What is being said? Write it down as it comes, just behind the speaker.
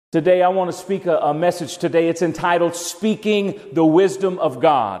Today, I want to speak a message today. It's entitled, Speaking the Wisdom of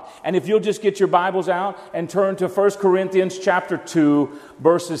God. And if you'll just get your Bibles out and turn to 1 Corinthians chapter 2,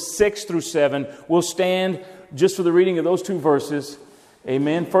 verses 6 through 7. We'll stand just for the reading of those two verses.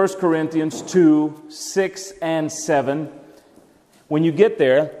 Amen. 1 Corinthians 2, 6 and 7. When you get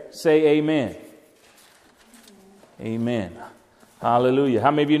there, say amen. Amen. Hallelujah.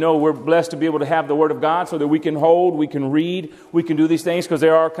 How many of you know we're blessed to be able to have the Word of God so that we can hold, we can read, we can do these things, because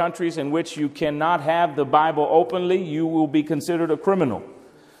there are countries in which you cannot have the Bible openly. You will be considered a criminal.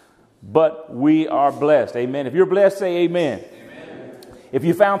 But we are blessed. Amen. If you're blessed, say amen. Amen. If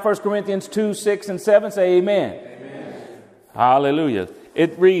you found 1 Corinthians 2, 6 and 7, say amen. Amen. Hallelujah.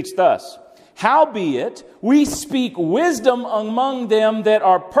 It reads thus. Howbeit, we speak wisdom among them that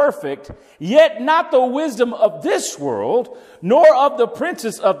are perfect, yet not the wisdom of this world, nor of the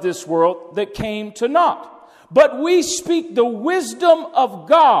princes of this world that came to naught. But we speak the wisdom of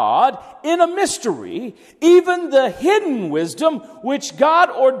God in a mystery, even the hidden wisdom which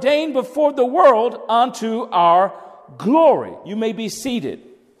God ordained before the world unto our glory. You may be seated.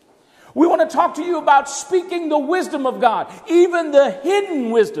 We want to talk to you about speaking the wisdom of God, even the hidden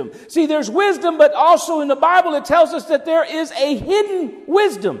wisdom. See, there's wisdom, but also in the Bible it tells us that there is a hidden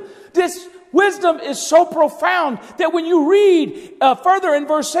wisdom. This wisdom is so profound that when you read further in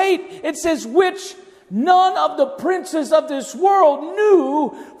verse 8, it says, which none of the princes of this world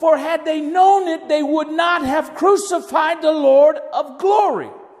knew, for had they known it, they would not have crucified the Lord of glory.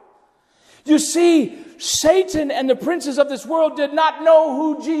 You see, Satan and the princes of this world did not know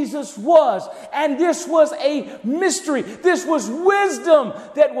who Jesus was. And this was a mystery. This was wisdom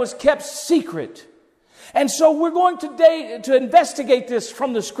that was kept secret. And so we're going today to investigate this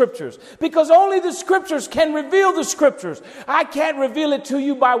from the Scriptures, because only the Scriptures can reveal the Scriptures. I can't reveal it to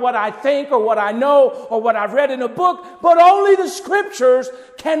you by what I think or what I know or what I've read in a book, but only the Scriptures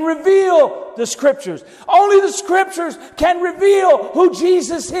can reveal the Scriptures. Only the Scriptures can reveal who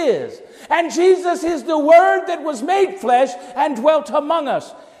Jesus is. And Jesus is the Word that was made flesh and dwelt among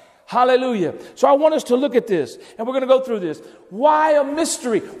us. Hallelujah. So I want us to look at this, and we're going to go through this. Why a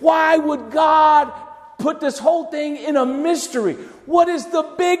mystery? Why would God put this whole thing in a mystery? What is the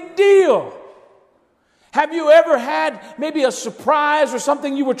big deal? Have you ever had maybe a surprise or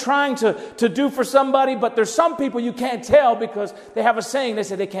something you were trying to do for somebody, but there's some people you can't tell because they have a saying, they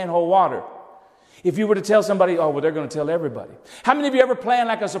say they can't hold water. If you were to tell somebody, oh, well, they're going to tell everybody. How many of you ever planned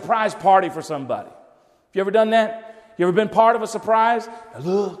like a surprise party for somebody? You ever done that? You ever been part of a surprise? Now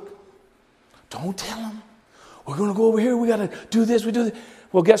look, don't tell them. We're going to go over here. We got to do this. We do this.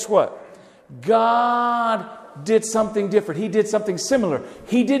 Well, guess what? God did something different. He did something similar.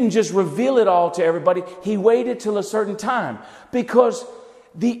 He didn't just reveal it all to everybody. He waited till a certain time, because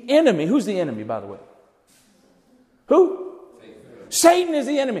the enemy, who's the enemy, by the way? Who? Satan is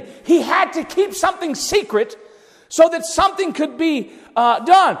the enemy. He had to keep something secret so that something could be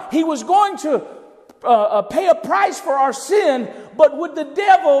done. He was going to pay a price for our sin, but would the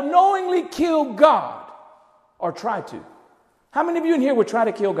devil knowingly kill God or try to? How many of you in here would try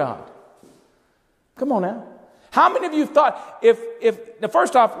to kill God? Come on now. How many of you thought,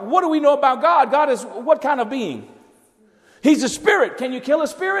 first off, what do we know about God? God is what kind of being? He's a spirit. Can you kill a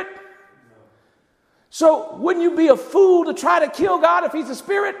spirit? So wouldn't you be a fool to try to kill God if he's a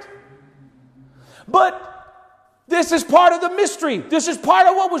spirit? But this is part of the mystery. This is part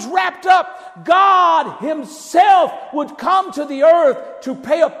of what was wrapped up. God himself would come to the earth to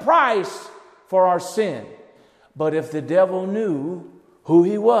pay a price for our sin. But if the devil knew who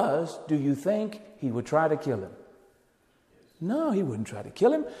he was, do you think he would try to kill him? No, he wouldn't try to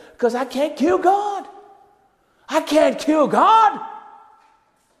kill him, because I can't kill God. I can't kill God.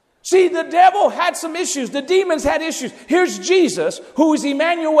 See, the devil had some issues. The demons had issues. Here's Jesus, who is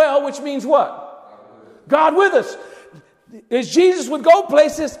Emmanuel, which means what? God with us. As Jesus would go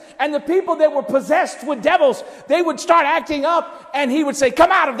places, and the people that were possessed with devils, they would start acting up, and he would say,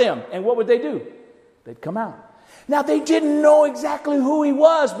 come out of them. And what would they do? They'd come out. Now, they didn't know exactly who he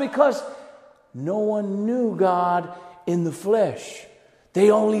was, because no one knew God in the flesh. They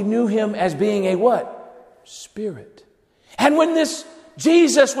only knew him as being a what? Spirit. And when this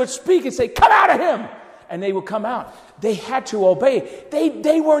Jesus would speak and say, come out of him, and they would come out, they had to obey.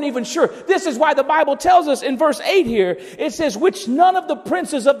 They weren't even sure. This is why the Bible tells us in verse 8 here, it says, which none of the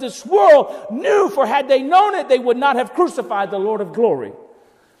princes of this world knew, for had they known it, they would not have crucified the Lord of glory.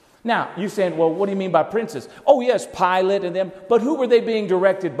 Now, you're saying, well, what do you mean by princes? Oh, yes, Pilate and them. But who were they being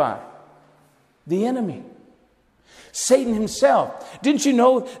directed by? The enemy. Satan himself. Didn't you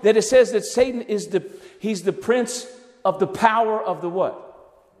know that it says that Satan is he's the prince of the power of the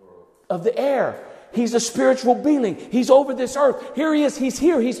what? Of the air. He's a spiritual being. He's over this earth. Here he is. He's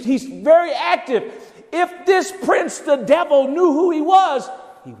here. He's very active. If this prince, the devil, knew who he was,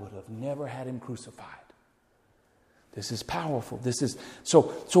 he would have never had him crucified. This is powerful. This is so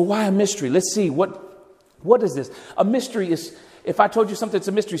why a mystery? Let's see. What is this? A mystery is, if I told you something, it's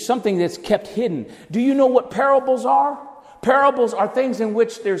a mystery, something that's kept hidden. Do you know what parables are? Parables are things in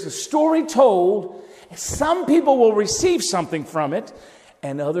which there's a story told. Some people will receive something from it,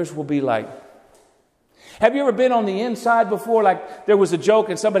 and others will be like, have you ever been on the inside before? Like there was a joke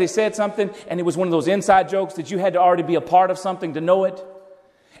and somebody said something and it was one of those inside jokes that you had to already be a part of something to know it.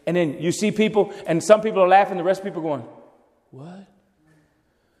 And then you see people and some people are laughing. The rest of people are going, what?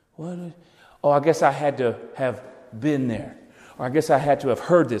 What? Oh, I guess I had to have been there. Or I guess I had to have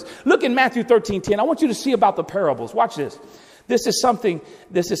heard this. Look in Matthew 13:10. I want you to see about the parables. Watch this. This is something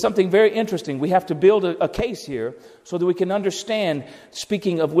very interesting. We have to build a case here so that we can understand,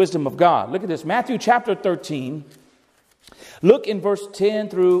 speaking of wisdom of God. Look at this. Matthew chapter 13. Look in verse 10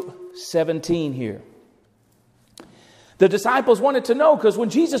 through 17 here. The disciples wanted to know, because when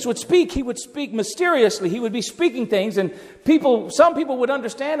Jesus would speak, he would speak mysteriously. He would be speaking things and some people would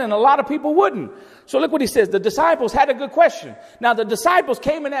understand and a lot of people wouldn't. So look what he says. The disciples had a good question. Now the disciples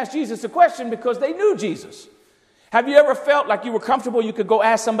came and asked Jesus a question because they knew Jesus. Have you ever felt like you were comfortable? You could go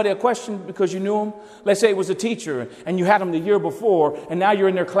ask somebody a question because you knew them. Let's say it was a teacher and you had them the year before and now you're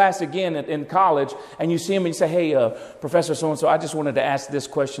in their class again in college and you see them and you say, hey, Professor so-and-so, I just wanted to ask this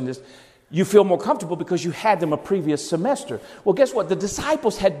question. You feel more comfortable because you had them a previous semester. Well, guess what? The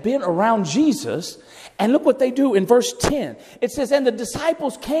disciples had been around Jesus and look what they do in verse 10. It says, and the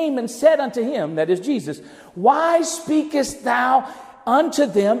disciples came and said unto him, that is Jesus, why speakest thou unto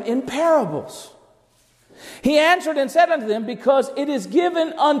them in parables? He answered and said unto them, because it is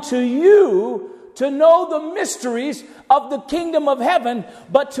given unto you to know the mysteries of the kingdom of heaven,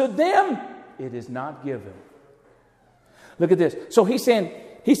 but to them it is not given. Look at this. So he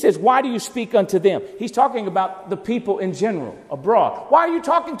says, why do you speak unto them? He's talking about the people in general, abroad. Why are you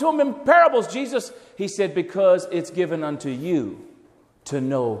talking to them in parables, Jesus? He said, because it's given unto you to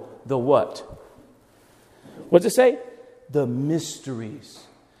know the what? What does it say? The mysteries.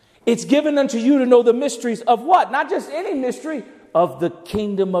 It's given unto you to know the mysteries of what? Not just any mystery, of the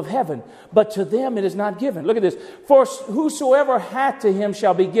kingdom of heaven. But to them it is not given. Look at this. For whosoever hath to him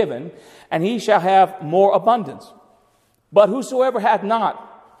shall be given, and he shall have more abundance. But whosoever hath not,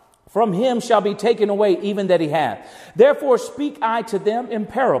 from him shall be taken away even that he hath. Therefore speak I to them in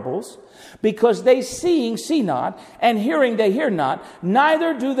parables, because they seeing see not, and hearing they hear not,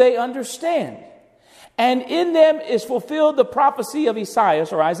 neither do they understand. And in them is fulfilled the prophecy of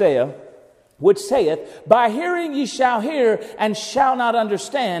Isaiah, which saith, by hearing ye shall hear, and shall not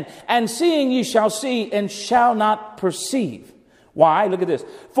understand, and seeing ye shall see, and shall not perceive. Why? Look at this.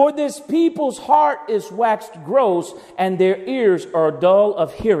 For this people's heart is waxed gross, and their ears are dull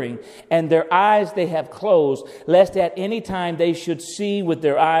of hearing, and their eyes they have closed, lest at any time they should see with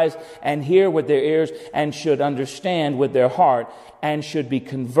their eyes, and hear with their ears, and should understand with their heart, and should be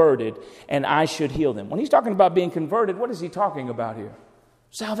converted, and I should heal them. When he's talking about being converted, what is he talking about here?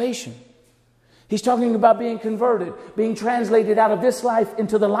 Salvation. He's talking about being converted, being translated out of this life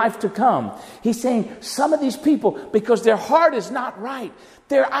into the life to come. He's saying some of these people, because their heart is not right,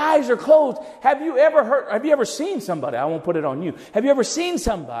 their eyes are closed. Have you ever seen somebody? I won't put it on you. Have you ever seen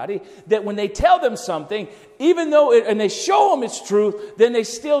somebody that when they tell them something, even though and they show them it's truth, then they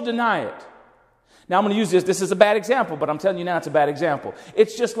still deny it? Now, I'm going to use this. This is a bad example, but I'm telling you now it's a bad example.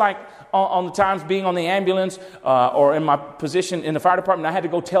 It's just like on the times being on the ambulance or in my position in the fire department, I had to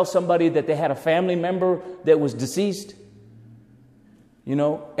go tell somebody that they had a family member that was deceased. You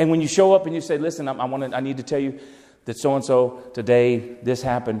know, and when you show up and you say, listen, I need to tell you that so-and-so today, this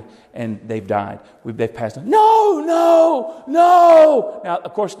happened and they've died. They've passed on. No. Now,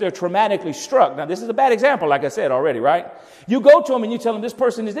 of course, they're traumatically struck. Now, this is a bad example, like I said already, right? You go to them and you tell them this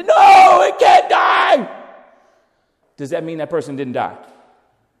person is dead. No, it can't die. Does that mean that person didn't die?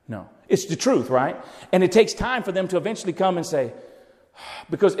 No. It's the truth, right? And it takes time for them to eventually come and say,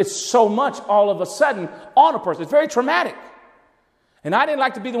 because it's so much all of a sudden on a person. It's very traumatic. And I didn't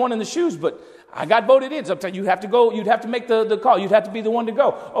like to be the one in the shoes, but I got voted in. Sometimes you have to go, you'd have to make the call. You'd have to be the one to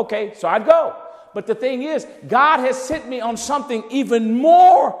go. Okay, so I'd go. But the thing is, God has sent me on something even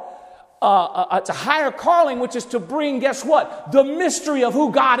more, it's a higher calling, which is to bring, guess what? The mystery of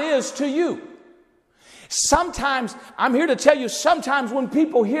who God is to you. Sometimes, I'm here to tell you, sometimes when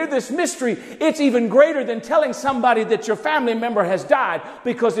people hear this mystery, it's even greater than telling somebody that your family member has died,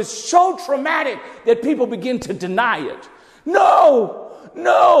 because it's so traumatic that people begin to deny it. No.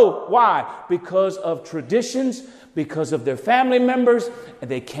 Why? Because of traditions, because of their family members,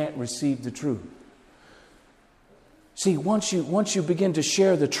 and they can't receive the truth. See, once you begin to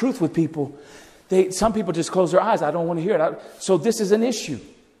share the truth with people, some people just close their eyes. I don't want to hear it. So this is an issue.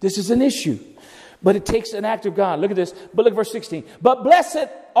 This is an issue. But it takes an act of God. Look at this. But look at verse 16. But blessed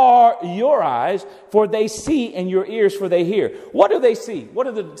are your eyes, for they see, and your ears, for they hear. What do they see? What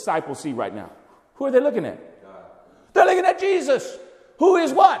do the disciples see right now? Who are they looking at? God. They're looking at Jesus. Who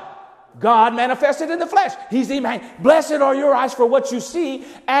is what? God manifested in the flesh. He's the man. Blessed are your eyes for what you see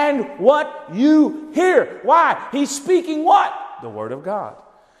and what you hear. Why? He's speaking what? The word of God.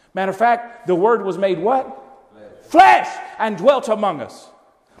 Matter of fact, the word was made what? Flesh, and dwelt among us.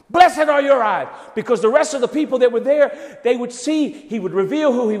 Blessed are your eyes, because the rest of the people that were there, they would see, he would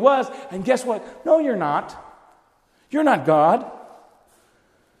reveal who he was. And guess what? No, you're not. You're not God.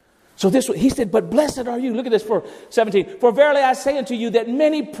 So he said, but blessed are you. Look at this for 17. For verily I say unto you that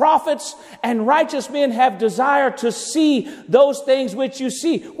many prophets and righteous men have desired to see those things which you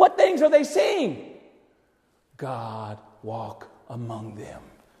see. What things are they seeing? God walk among them,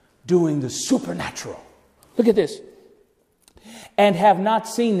 doing the supernatural. Look at this. And have not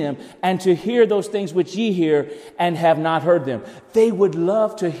seen them, and to hear those things which ye hear, and have not heard them. They would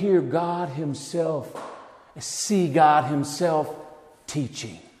love to hear God himself, see God himself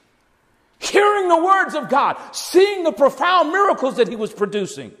teaching. Hearing the words of God, seeing the profound miracles that he was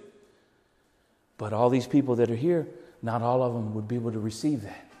producing. But all these people that are here, not all of them would be able to receive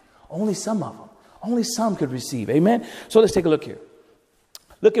that. Only some of them. Only some could receive. Amen? So let's take a look here.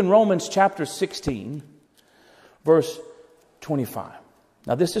 Look in Romans chapter 16, verse 25.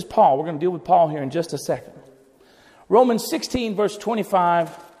 Now this is Paul. We're going to deal with Paul here in just a second. Romans 16, verse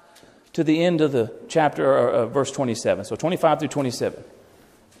 25 to the end of the chapter, or verse 27. So 25 through 27.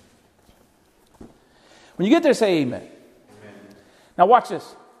 When you get there, say amen. Amen. Now watch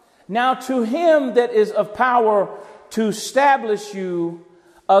this. Now to him that is of power to establish you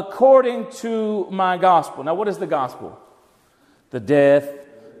according to my gospel. Now what is the gospel? The death,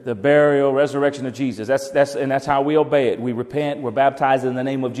 the burial, resurrection of Jesus. That's how we obey it. We repent. We're baptized in the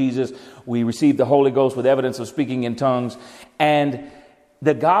name of Jesus. We receive the Holy Ghost with evidence of speaking in tongues. And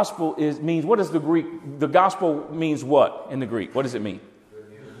the gospel means, what is the Greek? The gospel means what in the Greek? What does it mean?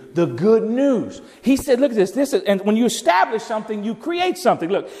 The good news. He said, look at this. And when you establish something, you create something.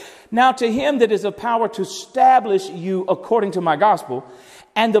 Look, now to him that is of power to establish you according to my gospel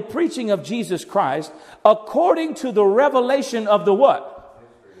and the preaching of Jesus Christ, according to the revelation of the what?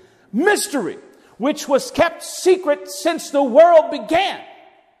 Mystery, which was kept secret since the world began,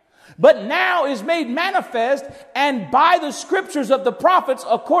 but now is made manifest, and by the scriptures of the prophets,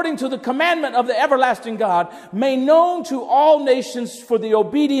 according to the commandment of the everlasting God, made known to all nations for the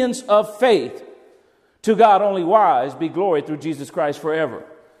obedience of faith. To God only wise be glory through Jesus Christ forever.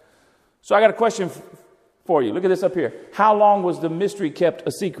 So I got a question for you. Look at this up here. How long was the mystery kept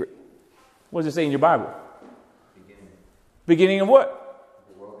a secret? What does it say in your Bible? Beginning of what?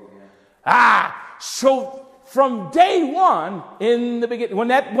 The world began. So from day one in the beginning, when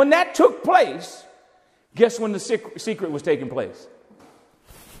that took place, guess when the secret was taking place?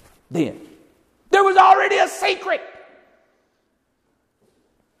 Then. There was already a secret.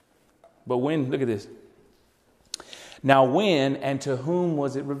 But when, look at this. Now when and to whom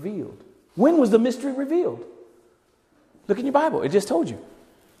was it revealed? When was the mystery revealed? Look in your Bible. It just told you.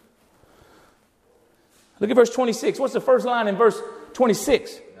 Look at verse 26. What's the first line in verse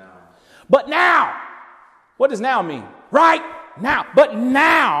 26? Now. But now. What does now mean? Right now. But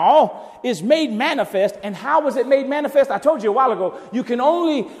now is made manifest. And how was it made manifest? I told you a while ago, you can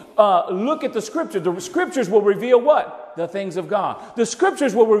only look at the scriptures. The scriptures will reveal what? The things of God. The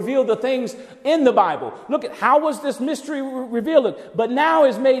scriptures will reveal the things in the Bible. Look at how was this mystery revealed? But now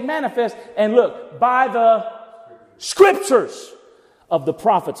is made manifest. And look, by the scriptures of the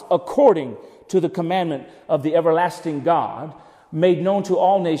prophets, according to the commandment of the everlasting God, made known to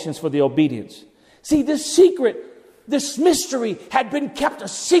all nations for the obedience. See, this secret, this mystery had been kept a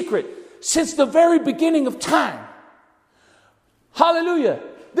secret since the very beginning of time. Hallelujah.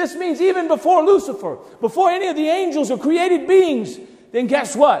 This means even before Lucifer, before any of the angels or created beings, then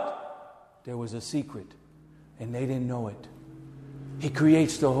guess what? There was a secret and they didn't know it. He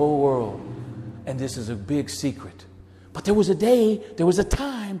creates the whole world and this is a big secret. But there was a day, there was a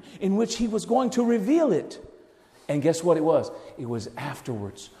time in which he was going to reveal it. And guess what it was? It was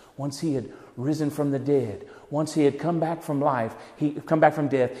afterwards. Once he had risen from the dead, once he had come back from life, he come back from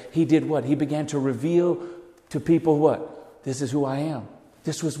death, he did what? He began to reveal to people what? This is who I am.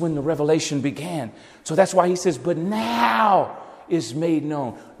 This was when the revelation began. So that's why he says, but now is made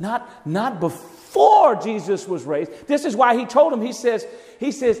known. Not before Jesus was raised. This is why he told him, he says,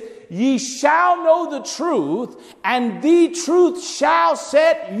 ye shall know the truth, and the truth shall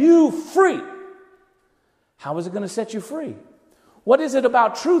set you free. How is it going to set you free? What is it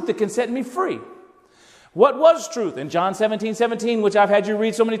about truth that can set me free? What was truth? In John 17:17, which I've had you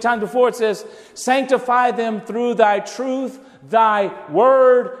read so many times before, it says, sanctify them through thy truth. Thy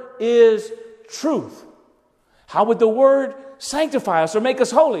word is truth. How would the word sanctify us or make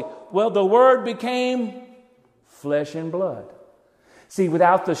us holy? Well, the word became flesh and blood. See,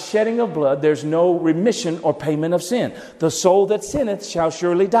 without the shedding of blood, there's no remission or payment of sin. The soul that sinneth shall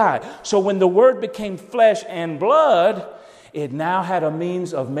surely die. So when the word became flesh and blood, it now had a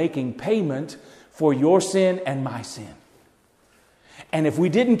means of making payment for your sin and my sin. And if we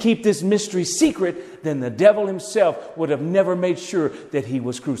didn't keep this mystery secret, then the devil himself would have never made sure that he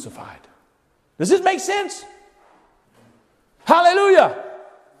was crucified. Does this make sense? Hallelujah.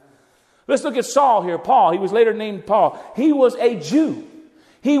 Let's look at Saul here. Paul, he was later named Paul. He was a Jew.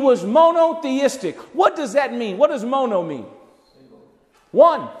 He was monotheistic. What does that mean? What does mono mean?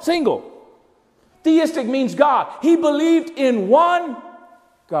 One, single. Theistic means God. He believed in one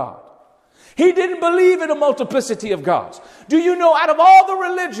God. He didn't believe in a multiplicity of gods. Do you know, out of all the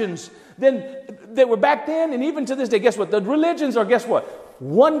religions then that were back then and even to this day, guess what? The religions are, guess what?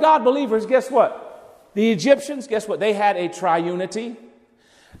 One God believers, guess what? The Egyptians, guess what? They had a triunity.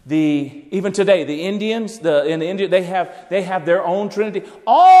 Even today, the Indians, in India, they have their own Trinity.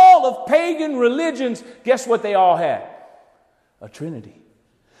 All of pagan religions, guess what they all had? A Trinity.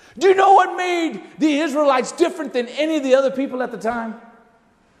 Do you know what made the Israelites different than any of the other people at the time?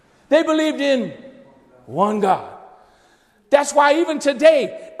 They believed in one God. That's why even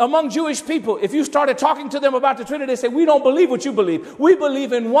today, among Jewish people, if you started talking to them about the Trinity, they say, we don't believe what you believe. We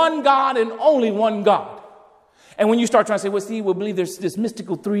believe in one God and only one God. And when you start trying to say, well, see, we believe there's this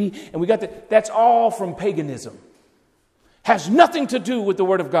mystical three, and we got that, that's all from paganism. Has nothing to do with the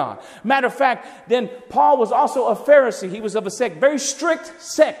Word of God. Matter of fact, then Paul was also a Pharisee. He was of a sect, very strict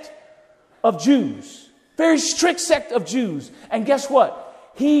sect of Jews. Very strict sect of Jews. And guess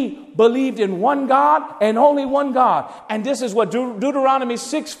what? He believed in one God and only one God. And this is what Deuteronomy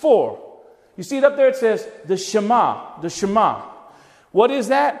 6:4. You see it up there? It says the Shema. The Shema. What is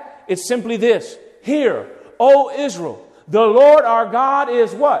that? It's simply this. Hear, O Israel, the Lord our God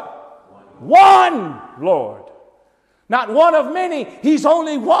is what? One Lord. Not one of many. He's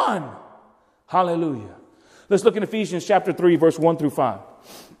only one. Hallelujah. Let's look in Ephesians chapter 3, verse 1 through 5.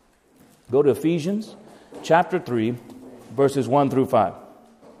 Go to Ephesians chapter 3, verses 1 through 5.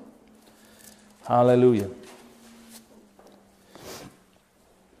 Hallelujah.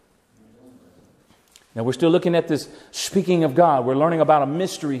 Now we're still looking at this speaking of God. We're learning about a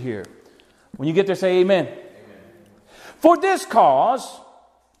mystery here. When you get there, say amen. Amen. For this cause,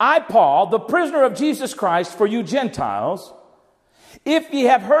 I, Paul, the prisoner of Jesus Christ, for you Gentiles, if ye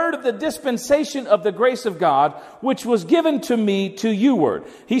have heard of the dispensation of the grace of God, which was given to me to youward.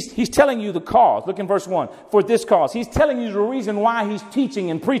 He's telling you the cause. Look in verse 1. For this cause. He's telling you the reason why he's teaching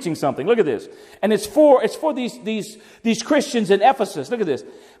and preaching something. Look at this. And it's for these Christians in Ephesus. Look at this.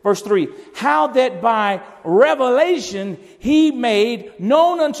 Verse 3. How that by revelation he made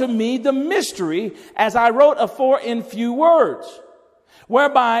known unto me the mystery, as I wrote afore in few words.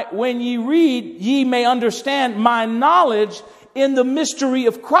 Whereby when ye read, ye may understand my knowledge in the mystery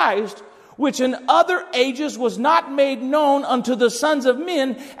of Christ, which in other ages was not made known unto the sons of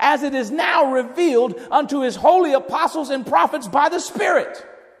men, as it is now revealed unto his holy apostles and prophets by the Spirit.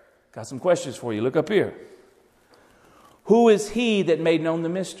 Got some questions for you. Look up here. Who is he that made known the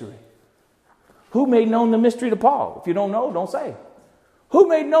mystery? Who made known the mystery to Paul? If you don't know, don't say. Who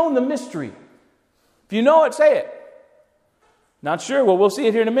made known the mystery? If you know it, say it. Not sure? Well, we'll see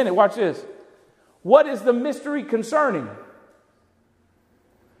it here in a minute. Watch this. What is the mystery concerning?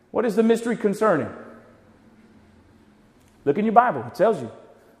 What is the mystery concerning? Look in your Bible. It tells you.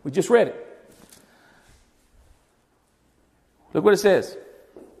 We just read it. Look what it says.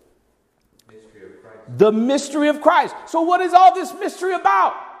 The mystery of Christ. So what is all this mystery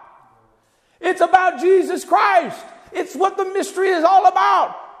about? It's about Jesus Christ. It's what the mystery is all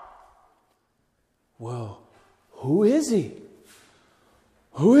about. Well, who is he?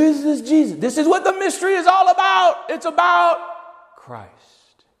 Who is this Jesus? This is what the mystery is all about. It's about Christ.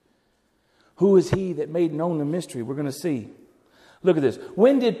 Who is he that made known the mystery? We're going to see. Look at this.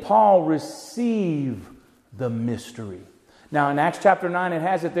 When did Paul receive the mystery? Now, in Acts chapter 9, it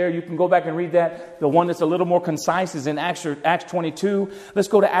has it there. You can go back and read that. The one that's a little more concise is in Acts 22. Let's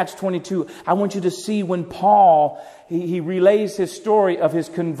go to Acts 22. I want you to see when Paul, he relays his story of his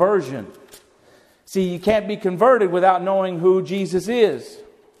conversion. See, you can't be converted without knowing who Jesus is.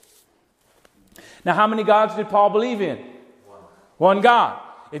 Now, how many gods did Paul believe in? One God.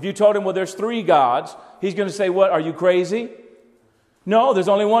 If you told him, well, there's three gods, he's going to say, what, are you crazy? No, there's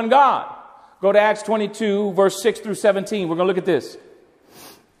only one God. Go to Acts 22, verse 6 through 17. We're going to look at this.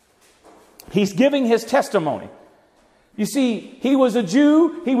 He's giving his testimony. You see, he was a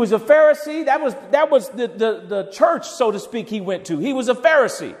Jew. He was a Pharisee. That was the church, so to speak, he went to. He was a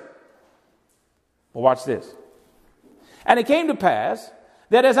Pharisee. Well, watch this. And it came to pass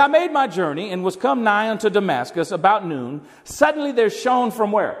that as I made my journey and was come nigh unto Damascus about noon, suddenly there shone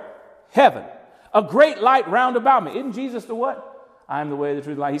from where? Heaven. A great light round about me. Isn't Jesus the what? I am the way, the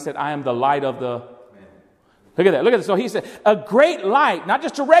truth, the light. He said, I am the light of the... Look at that. Look at this. So he said, a great light, not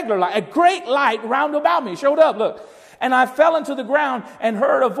just a regular light, a great light round about me. Showed up. Look. And I fell into the ground and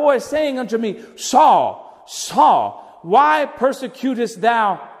heard a voice saying unto me, Saul, Saul, why persecutest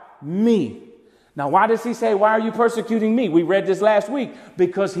thou me? Now, why does he say, why are you persecuting me? We read this last week.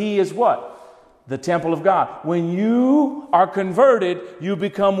 Because he is what? The temple of God. When you are converted, you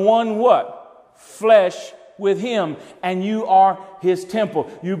become one what? Flesh with him, and you are his temple.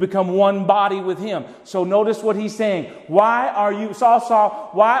 You become one body with him. So notice what he's saying. Why are you, Saul,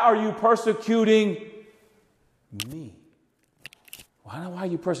 why are you persecuting me? Why are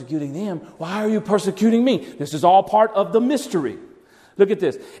you persecuting them? Why are you persecuting me? This is all part of the mystery. Look at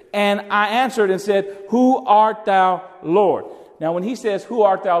this. And I answered and said, who art thou, Lord? Now, when he says, who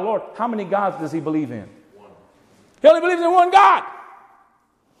art thou, Lord, how many gods does he believe in? One. He only believes in one God.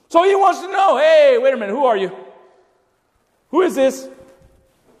 So he wants to know, hey, wait a minute, who are you? Who is this?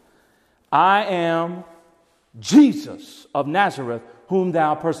 I am Jesus of Nazareth, whom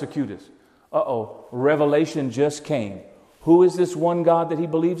thou persecutest. Revelation just came. Who is this one God that he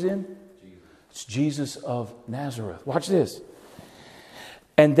believes in? Jesus. It's Jesus of Nazareth. Watch this.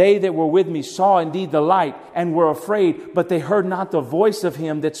 And they that were with me saw indeed the light and were afraid, but they heard not the voice of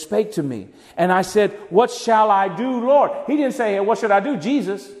him that spake to me. And I said, what shall I do, Lord? He didn't say, what should I do,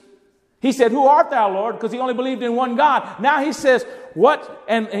 Jesus? He said, who art thou, Lord? Because he only believed in one God. Now he says, what?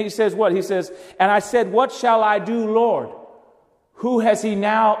 And he says, what? He says, and I said, what shall I do, Lord? Who has he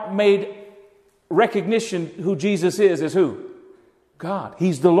now made recognition who Jesus is who? God.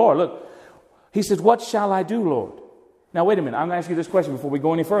 He's the Lord. Look, he says, what shall I do, Lord? Now, wait a minute. I'm going to ask you this question before we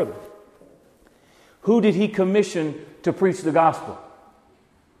go any further. Who did he commission to preach the gospel?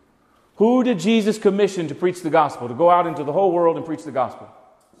 Who did Jesus commission to preach the gospel, to go out into the whole world and preach the gospel?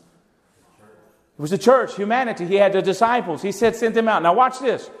 It was the church, humanity. He had the disciples. He said, send them out. Now, watch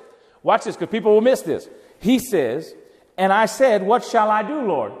this. Watch this, because people will miss this. He says, and I said, what shall I do,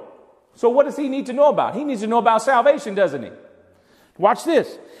 Lord? So what does he need to know about? He needs to know about salvation, doesn't he? Watch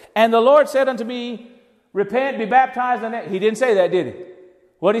this. And the Lord said unto me, repent, be baptized. He didn't say that, did he?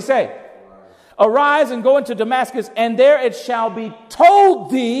 What did he say? Arise and go into Damascus, and there it shall be told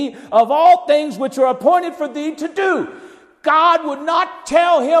thee of all things which are appointed for thee to do. God would not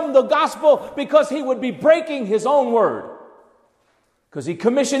tell him the gospel because he would be breaking his own word. Because he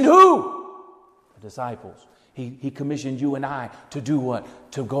commissioned who? The disciples. He commissioned you and I to do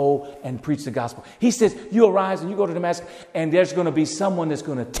what? To go and preach the gospel. He says, you arise and you go to Damascus, and there's going to be someone that's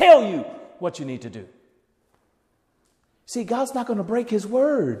going to tell you what you need to do. See, God's not going to break his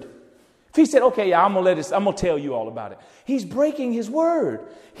word. If he said, okay, yeah, I'm going to tell you all about it. He's breaking his word.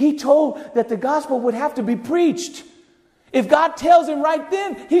 He told that the gospel would have to be preached. If God tells him right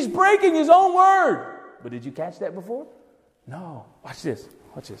then, he's breaking his own word. But did you catch that before? No. Watch this.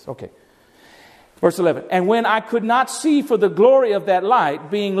 Watch this. Okay. Verse 11. And when I could not see for the glory of that light,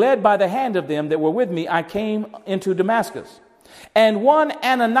 being led by the hand of them that were with me, I came into Damascus. And one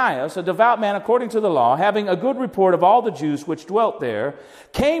Ananias, a devout man according to the law, having a good report of all the Jews which dwelt there,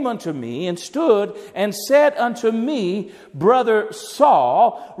 came unto me and stood and said unto me, Brother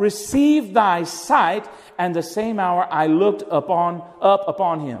Saul, receive thy sight. And the same hour I looked up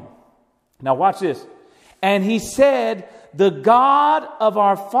upon him. Now watch this. And he said, the God of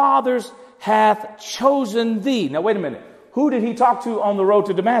our fathers hath chosen thee. Now wait a minute. Who did he talk to on the road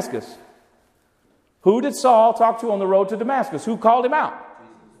to Damascus? Who did Saul talk to on the road to Damascus? Who called him out?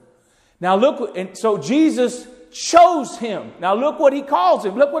 Now look, and so Jesus chose him. Now look what he calls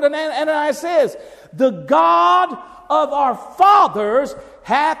him. Look what Ananias says. The God of our fathers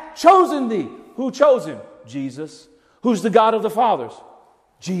hath chosen thee. Who chose him? Jesus. Who's the God of the fathers?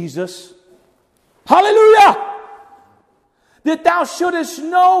 Jesus. Hallelujah! That thou shouldest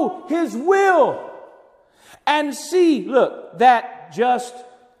know his will and see, look, that just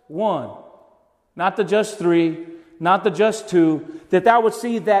one. Not the just three, not the just two, that thou would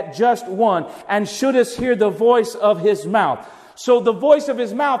see that just one, and shouldest hear the voice of his mouth. So the voice of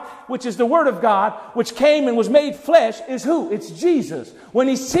his mouth, which is the word of God, which came and was made flesh, is who? It's Jesus. When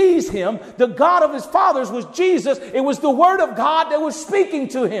he sees him, the God of his fathers was Jesus. It was the word of God that was speaking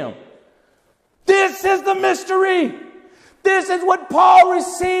to him. This is the mystery. This is what Paul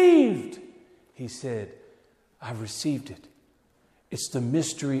received. He said, I've received it. It's the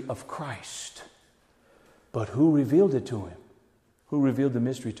mystery of Christ. But who revealed it to him? Who revealed the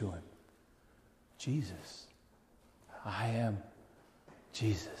mystery to him? Jesus. I am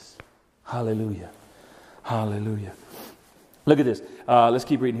Jesus. Hallelujah. Hallelujah. Look at this. Let's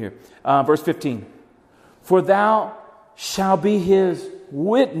keep reading here. Verse 15. For thou shalt be his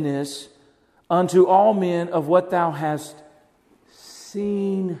witness unto all men of what thou hast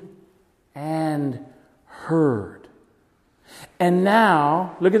seen and heard. And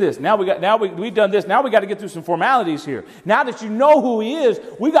now, look at this. We've done this. Now we got to get through some formalities here. Now that you know who he is,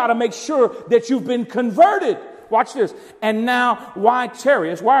 we got to make sure that you've been converted. Watch this. And now, why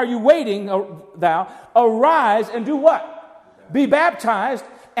tarriest? Why are you waiting, thou? Arise and do what? Be baptized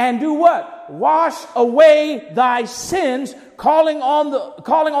and do what? Wash away thy sins, calling on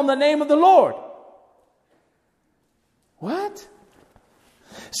the name of the Lord. What?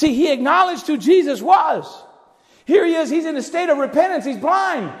 See, he acknowledged who Jesus was. Here he is. He's in a state of repentance. He's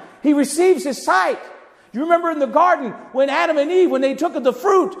blind. He receives his sight. You remember in the garden when Adam and Eve, when they took of the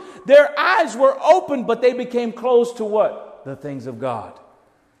fruit, their eyes were opened, but they became closed to what? The things of God.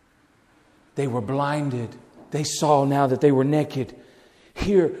 They were blinded. They saw now that they were naked.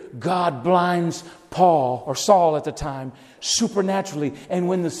 Here, God blinds Paul, or Saul at the time, supernaturally. And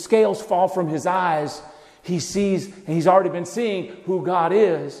when the scales fall from his eyes, he sees, and he's already been seeing who God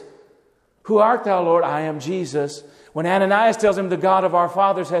is. Who art thou, Lord? I am Jesus. When Ananias tells him the God of our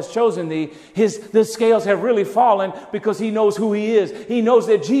fathers has chosen thee, the scales have really fallen because he knows who he is. He knows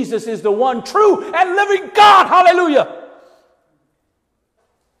that Jesus is the one true and living God. Hallelujah.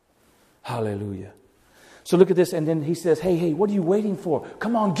 Hallelujah. So look at this. And then he says, hey, what are you waiting for?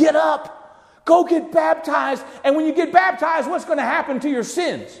 Come on, get up. Go get baptized. And when you get baptized, what's going to happen to your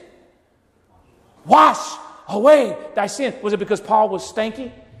sins? Wash away thy sin. Was it because Paul was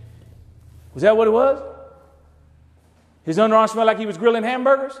stanky? Was that what it was? His underarm smelled like he was grilling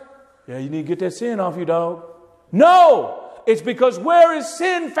hamburgers? Yeah, you need to get that sin off you, dog. No! It's because where is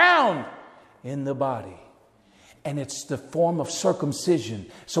sin found? In the body. And it's the form of circumcision.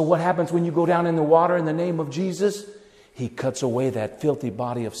 So what happens when you go down in the water in the name of Jesus? He cuts away that filthy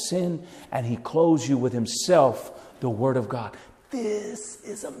body of sin and he clothes you with himself, the Word of God. This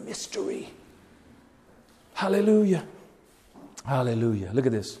is a mystery. Hallelujah. Hallelujah. Look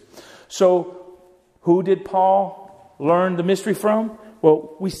at this. So, who did Paul learn the mystery from?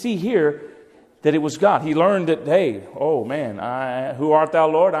 Well, we see here that it was God. He learned that, hey, oh man, who art thou,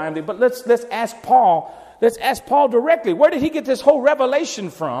 Lord? I am thee. But let's ask Paul. Let's ask Paul directly. Where did he get this whole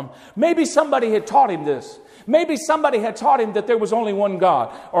revelation from? Maybe somebody had taught him this. Maybe somebody had taught him that there was only one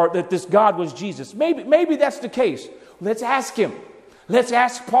God, or that this God was Jesus. Maybe that's the case. Let's ask him. Let's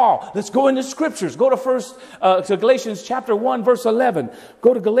ask Paul. Let's go into scriptures. Go to Galatians chapter 1, verse 11.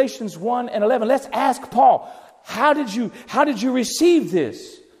 Go to Galatians 1 and 11. Let's ask Paul, how did you receive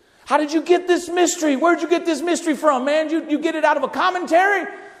this? How did you get this mystery? Where'd you get this mystery from, man? You get it out of a commentary?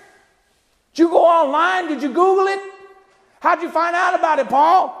 Did you go online? Did you Google it? How'd you find out about it,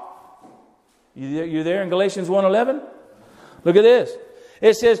 Paul? You there in Galatians 1:11? Look at this.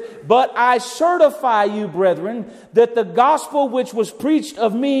 It says, but I certify you, brethren, that the gospel which was preached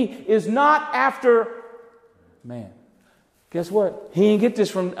of me is not after man. Guess what? He didn't get this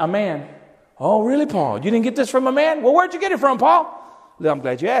from a man. Oh, really, Paul? You didn't get this from a man? Well, where'd you get it from, Paul? I'm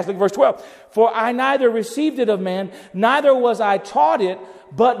glad you asked. Look at verse 12. For I neither received it of man, neither was I taught it,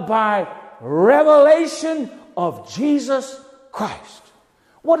 but by revelation of Jesus Christ.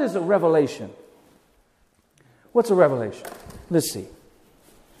 What is a revelation? What's a revelation? Let's see.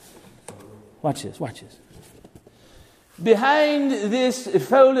 Watch this. Behind this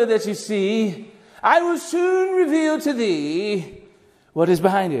folder that you see, I will soon reveal to thee what is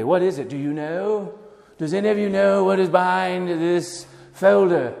behind it. What is it? Do you know? Does any of you know what is behind this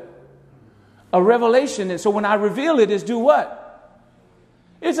folder? A revelation. So when I reveal it, is do what?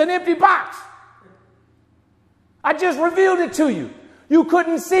 It's an empty box. I just revealed it to you. You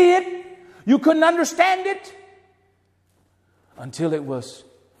couldn't see it. You couldn't understand it until it was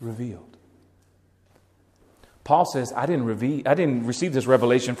revealed. Paul says, I didn't receive this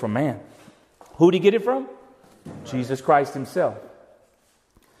revelation from man. Who did he get it from? Jesus Christ himself.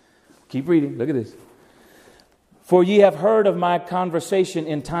 Keep reading. Look at this. For ye have heard of my conversation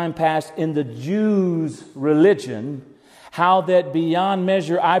in time past in the Jews' religion, how that beyond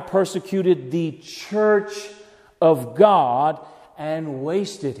measure I persecuted the church of God and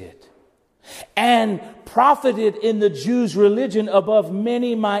wasted it, and profited in the Jews' religion above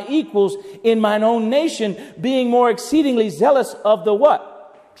many my equals in mine own nation, being more exceedingly zealous of the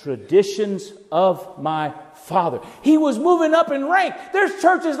what? traditions of my father. He was moving up in rank. There's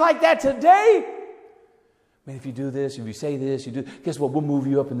churches like that today. Man, if you do this, if you say this, you do, guess what? We'll move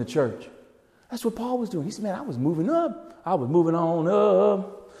you up in the church. That's what Paul was doing. He said, man, I was moving up. I was moving on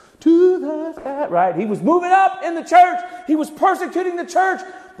up to the sky. Right? He was moving up in the church. He was persecuting the church,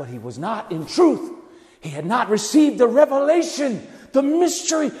 but he was not in truth. He had not received the revelation, the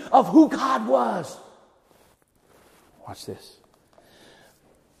mystery of who God was. Watch this.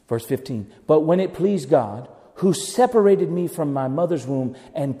 Verse 15. But when it pleased God, who separated me from my mother's womb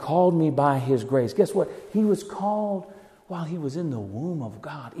and called me by his grace. Guess what? He was called while he was in the womb of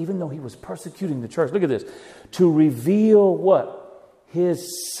God, even though he was persecuting the church. Look at this. To reveal what?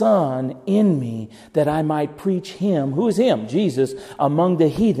 His Son in me, that I might preach him. Who is him? Jesus, among the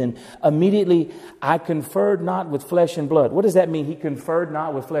heathen. Immediately I conferred not with flesh and blood. What does that mean? He conferred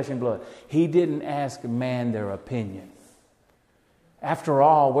not with flesh and blood. He didn't ask man their opinion. After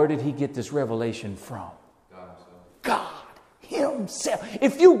all, where did he get this revelation from? God himself.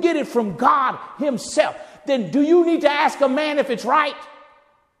 If you get it from God himself, then do you need to ask a man if it's right?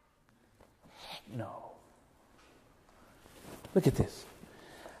 No. Look at this.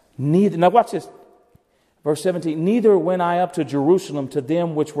 Now watch this. Verse 17. Neither went I up to Jerusalem to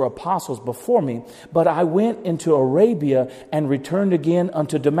them which were apostles before me, but I went into Arabia and returned again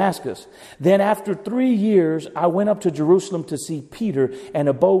unto Damascus. Then after 3 years I went up to Jerusalem to see Peter and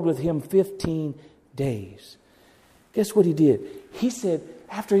abode with him 15 days. Guess what he did? He said,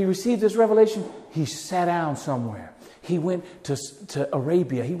 after he received this revelation, he sat down somewhere. He went to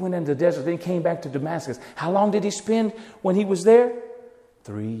Arabia. He went into the desert. Then he came back to Damascus. How long did he spend when he was there?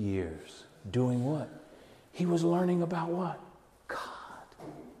 3 years. Doing what? He was learning about what? God.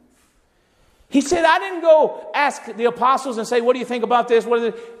 He said, I didn't go ask the apostles and say, what do you think about this?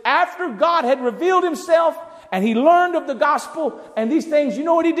 After God had revealed himself and he learned of the gospel and these things, you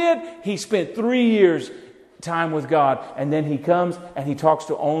know what he did? He spent 3 years time with God, and then he comes and he talks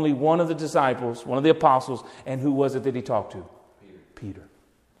to only one of the disciples, one of the apostles. And who was it that he talked to? Peter.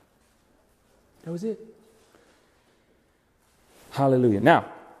 That was it. Hallelujah. Now,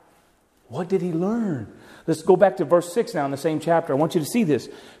 what did he learn? Let's go back to verse 6 now in the same chapter. I want you to see this,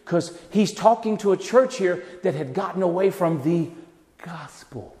 because he's talking to a church here that had gotten away from the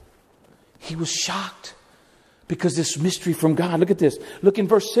gospel. He was shocked because this mystery from God. Look at this. Look in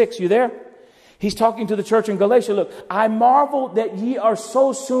verse 6. You there? He's talking to the church in Galatia. Look, I marvel that ye are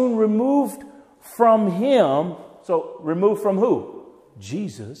so soon removed from him. So removed from who?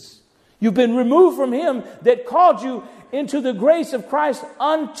 Jesus. You've been removed from him that called you into the grace of Christ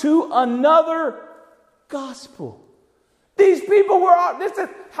unto another gospel. These people were,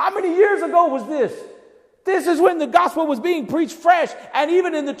 how many years ago was this? This is when the gospel was being preached fresh. And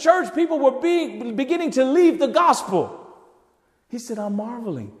even in the church, people were beginning to leave the gospel. He said, I'm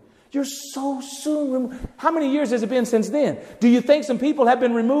marveling. You're so soon removed. How many years has it been since then? Do you think some people have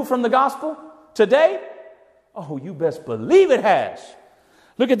been removed from the gospel today? Oh, you best believe it has.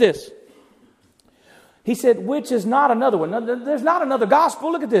 Look at this. He said, which is not another one. There's not another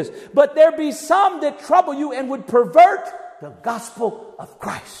gospel. Look at this. But there be some that trouble you and would pervert the gospel of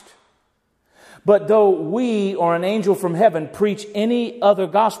Christ. But though we or an angel from heaven preach any other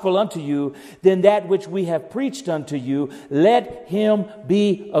gospel unto you than that which we have preached unto you, let him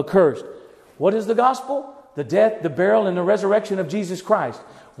be accursed. What is the gospel? The death, the burial, and the resurrection of Jesus Christ.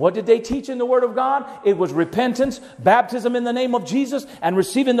 What did they teach in the Word of God? It was repentance, baptism in the name of Jesus, and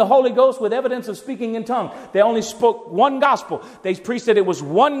receiving the Holy Ghost with evidence of speaking in tongues. They only spoke one gospel. They preached that it was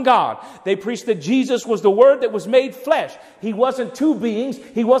one God. They preached that Jesus was the Word that was made flesh. He wasn't two beings.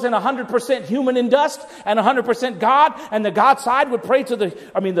 He wasn't 100% human in dust and 100% God. And the God side would pray to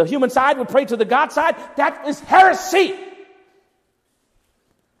the human side would pray to the God side. That is heresy.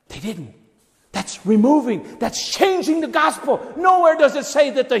 They didn't. That's removing, that's changing the gospel. Nowhere does it say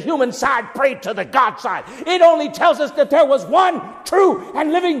that the human side prayed to the God side. It only tells us that there was one true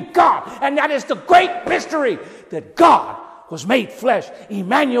and living God. And that is the great mystery, that God was made flesh.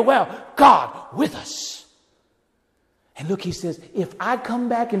 Emmanuel, God with us. And look, he says, if I come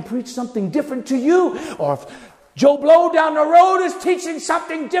back and preach something different to you, or if Joe Blow down the road is teaching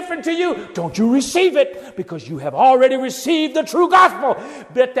something different to you, don't you receive it, because you have already received the true gospel.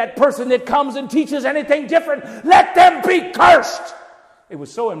 But that person that comes and teaches anything different, let them be cursed. It was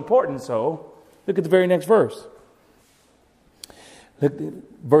so important. So look at the very next verse. Look at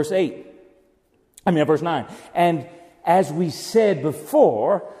verse 9. And as we said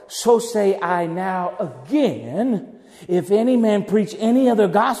before, so say I now again, if any man preach any other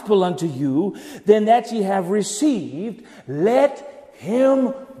gospel unto you than that ye have received, let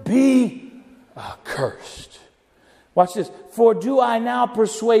him be accursed. Watch this. For do I now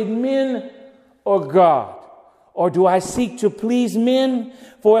persuade men or God? Or do I seek to please men?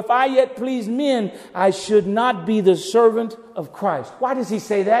 For if I yet please men, I should not be the servant of Christ. Why does he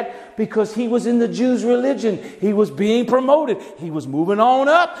say that? Because he was in the Jews' religion. He was being promoted. He was moving on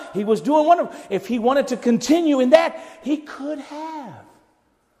up. He was doing wonderful. If he wanted to continue in that, he could have.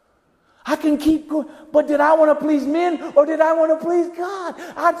 I can keep going. But did I want to please men or did I want to please God?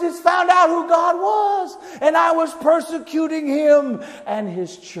 I just found out who God was. And I was persecuting him and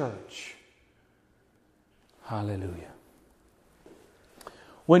his church. Hallelujah.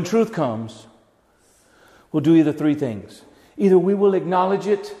 When truth comes, we'll do either three things. Either we will acknowledge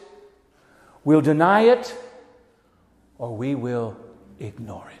it, we'll deny it, or we will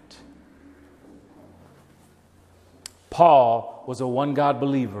ignore it. Paul was a one God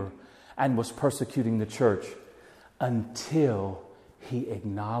believer and was persecuting the church until he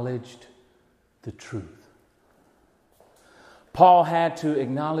acknowledged the truth. Paul had to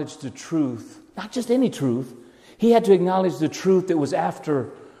acknowledge the truth, not just any truth. He had to acknowledge the truth that was after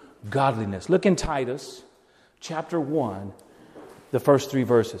godliness. Look in Titus chapter 1, the first 3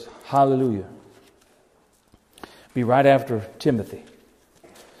 verses. Hallelujah. Be right after Timothy.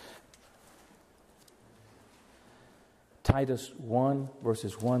 Titus 1,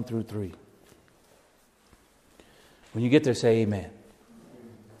 verses 1 through 3. When you get there, say amen.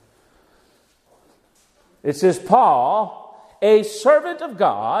 It says, Paul, a servant of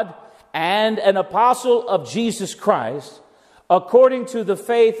God and an apostle of Jesus Christ, according to the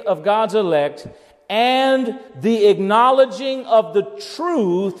faith of God's elect and the acknowledging of the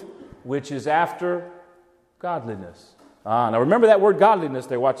truth which is after godliness. Now remember that word godliness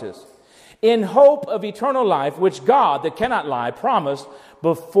there. Watch this. In hope of eternal life, which God, that cannot lie, promised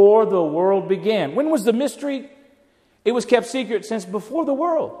before the world began. When was the mystery? It was kept secret since before the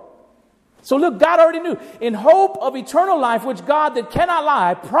world. So look, God already knew. In hope of eternal life, which God that cannot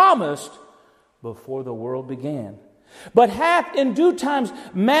lie promised before the world began. But hath in due times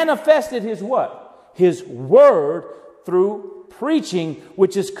manifested his what? His word through preaching,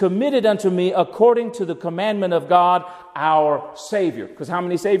 which is committed unto me according to the commandment of God, our Savior. Because how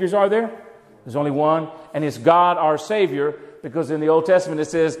many Saviors are there? There's only one. And it's God, our Savior. Because in the Old Testament it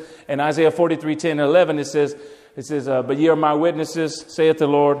says, in Isaiah 43, 10 and 11, it says, but ye are my witnesses, saith the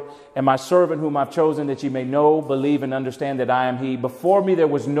Lord, and my servant whom I've chosen, that ye may know, believe, and understand that I am he. Before me there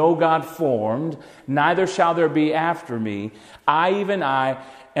was no God formed, neither shall there be after me. I, even I,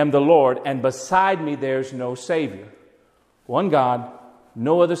 am the Lord, and beside me there's no Savior. One God,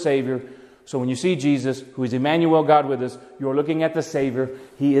 no other Savior. So when you see Jesus, who is Emmanuel, God with us, you're looking at the Savior.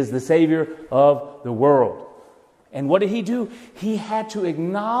 He is the Savior of the world. And what did he do? He had to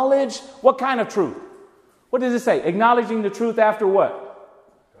acknowledge what kind of truth? What does it say? Acknowledging the truth after what?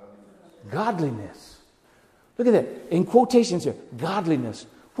 Godliness. Look at that. In quotations here. Godliness.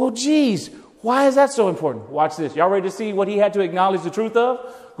 Well, geez, why is that so important? Watch this. Y'all ready to see what he had to acknowledge the truth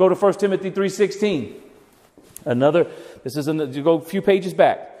of? Go to 1 Timothy 3:16. You go a few pages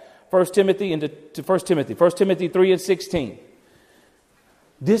back. 1 Timothy 3:16.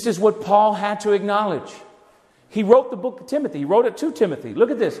 This is what Paul had to acknowledge. He wrote the book of Timothy. He wrote it to Timothy.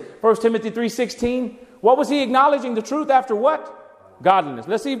 Look at this. 1 Timothy 3:16. What was he acknowledging the truth after what? Godliness.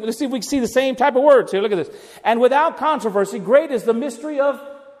 Let's see if we can see the same type of words here. Look at this. And without controversy, great is the mystery of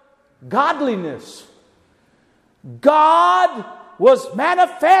godliness. God was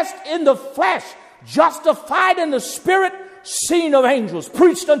manifest in the flesh, justified in the spirit, seen of angels,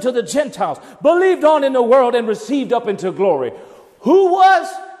 preached unto the Gentiles, believed on in the world, and received up into glory. Who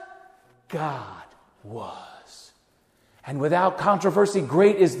was? God was. And without controversy,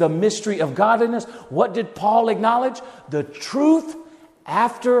 great is the mystery of godliness. What did Paul acknowledge? The truth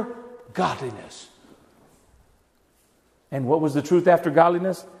after godliness. And what was the truth after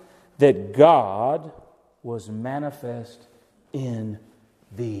godliness? That God was manifest in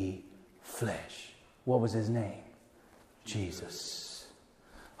the flesh. What was his name? Jesus.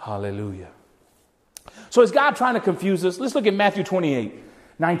 Hallelujah. So is God trying to confuse us? Let's look at Matthew 28,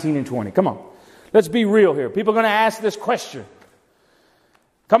 19 and 20. Come on. Let's be real here. People are going to ask this question.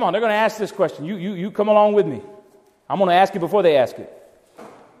 Come on, they're going to ask this question. You come along with me. I'm going to ask you before they ask it.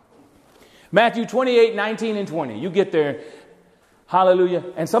 Matthew 28, 19 and 20. You get there. Hallelujah.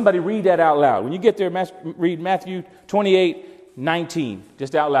 And somebody read that out loud. When you get there, read Matthew 28, 19.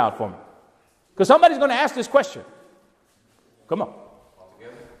 Just out loud for me. Because somebody's going to ask this question. Come on.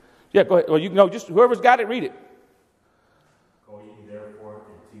 Yeah, go ahead. Well, you know, just whoever's got it, read it. Go ye therefore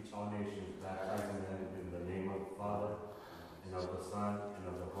and teach all nations, baptizing them in the name of the Father, and of the Son, and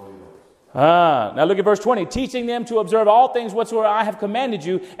of the Holy Ghost. Now look at verse 20. Teaching them to observe all things whatsoever I have commanded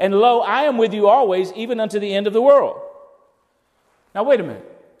you. And lo, I am with you always, even unto the end of the world. Now wait a minute.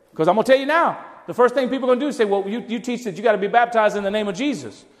 Because I'm going to tell you now. The first thing people are going to do is say, well, you teach that you got to be baptized in the name of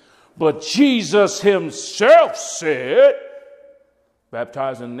Jesus. But Jesus himself said,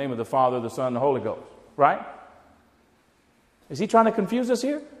 baptized in the name of the Father, the Son, and the Holy Ghost. Right? Is he trying to confuse us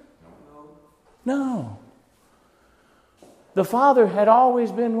here? No. The Father had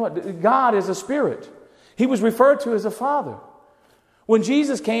always been what? God is a spirit. He was referred to as a Father. When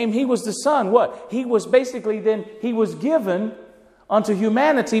Jesus came, he was the Son. What? He was basically then, he was given unto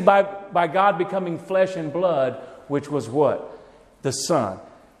humanity by God becoming flesh and blood, which was what? The Son.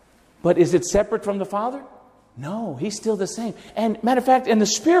 But is it separate from the Father? No, he's still the same. And matter of fact, in the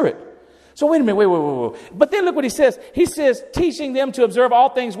Spirit. So wait a minute, wait. But then look what he says. He says, teaching them to observe all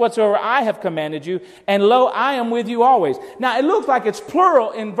things whatsoever I have commanded you, and lo, I am with you always. Now, it looks like it's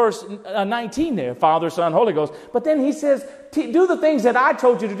plural in verse 19 there, Father, Son, Holy Ghost. But then he says, do the things that I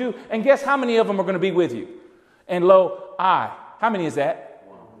told you to do, and guess how many of them are going to be with you? And lo, I. How many is that?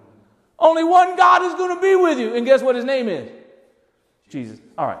 Only one God is going to be with you. And guess what his name is? Jesus.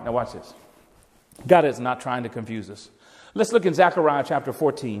 All right, now watch this. God is not trying to confuse us. Let's look in Zechariah chapter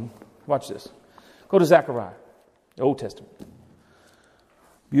 14. Watch this. Go to Zechariah, the Old Testament.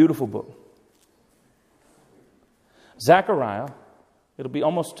 Beautiful book. Zechariah, it'll be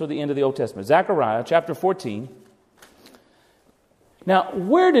almost to the end of the Old Testament. Zechariah chapter 14. Now,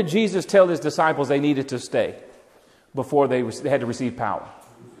 where did Jesus tell his disciples they needed to stay before they had to receive power?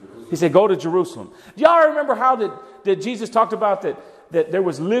 He said, go to Jerusalem. Do y'all remember how that Jesus talked about that there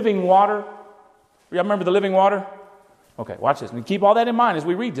was living water? Y'all remember the living water? Okay, watch this. And keep all that in mind as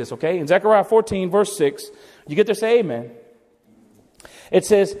we read this, okay? In Zechariah 14, verse 6, you get there, say amen. It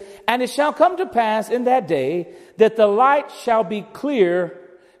says, and it shall come to pass in that day that the light shall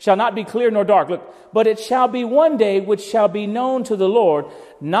not be clear nor dark. Look, but it shall be one day which shall be known to the Lord,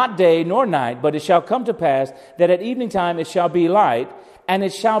 not day nor night, but it shall come to pass that at evening time it shall be light, and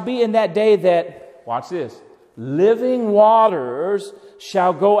it shall be in that day that, watch this, living waters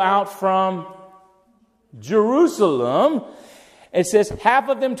shall go out from Jerusalem. It says, half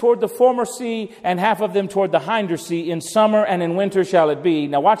of them toward the former sea and half of them toward the hinder sea. In summer and in winter shall it be.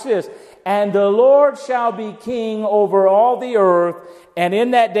 Now watch this. And the Lord shall be king over all the earth. And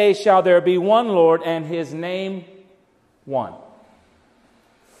in that day shall there be one Lord, and his name one.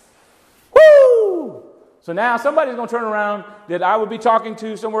 Woo! So now somebody's going to turn around that I would be talking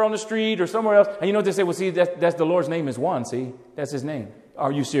to somewhere on the street or somewhere else. And you know what they say? Well, see, that's the Lord's name is one. See, that's his name.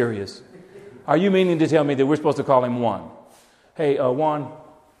 Are you serious? Are you meaning to tell me that we're supposed to call him one? Hey, Juan.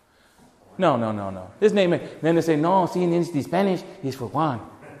 No. His name is, then they say, no, see, in the Spanish, it's for Juan.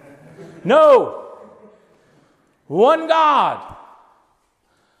 No. One God.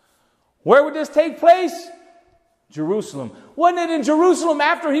 Where would this take place? Jerusalem. Wasn't it in Jerusalem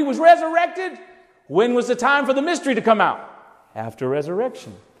after he was resurrected? When was the time for the mystery to come out? After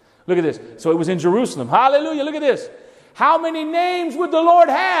resurrection. Look at this. So it was in Jerusalem. Hallelujah. Look at this. How many names would the Lord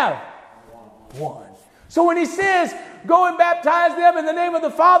have? One. So when he says, go and baptize them in the name of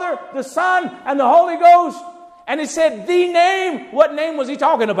the Father, the Son, and the Holy Ghost, and he said, the name, what name was he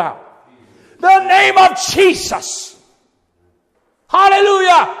talking about? The name of Jesus.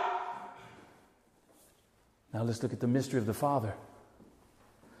 Hallelujah. Now let's look at the mystery of the Father.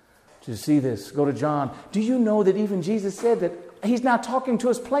 To see this, go to John. Do you know that even Jesus said that he's not talking to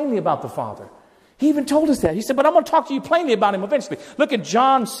us plainly about the Father? He even told us that. He said, but I'm going to talk to you plainly about him eventually. Look at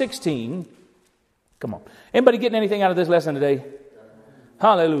John 16. Come on. Anybody getting anything out of this lesson today?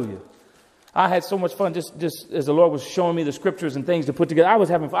 Hallelujah. I had so much fun just as the Lord was showing me the scriptures and things to put together. I was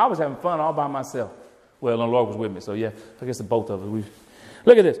having fun all by myself. Well, the Lord was with me. So yeah, I guess the both of us.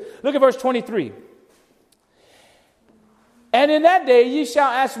 Look at this. Look at verse 23. And in that day ye shall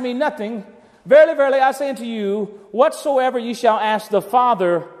ask me nothing. Verily, verily, I say unto you, whatsoever ye shall ask the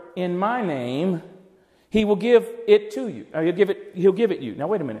Father in my name, he will give it to you. Or he'll give it you. Now,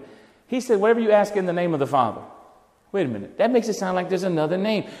 wait a minute. He said, whatever you ask in the name of the Father. Wait a minute. That makes it sound like there's another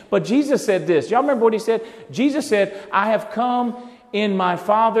name. But Jesus said this. Y'all remember what he said? Jesus said, I have come in my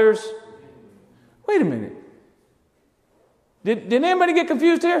Father's. Wait a minute. Did anybody get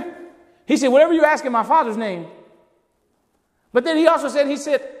confused here? He said, whatever you ask in my Father's name. But then he also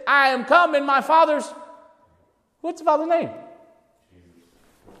said, I am come in my Father's. What's the Father's name?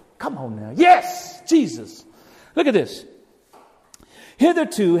 Come on now. Yes, Jesus. Look at this.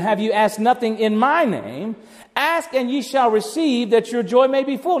 Hitherto have you asked nothing in my name. Ask and ye shall receive, that your joy may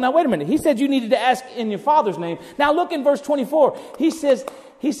be full. Now, wait a minute. He said you needed to ask in your Father's name. Now, look in verse 24. He says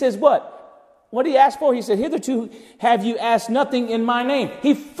what? what did he ask for? He said, hitherto have you asked nothing in my name.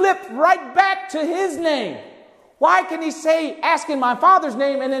 He flipped right back to his name. Why can he say, ask in my Father's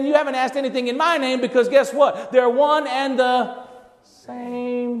name, and then you haven't asked anything in my name? Because guess what? They're one and the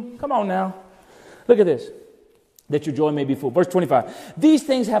same. Come on now. Look at this. That your joy may be full. Verse 25. These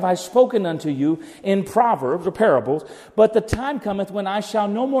things have I spoken unto you in proverbs or parables, but the time cometh when I shall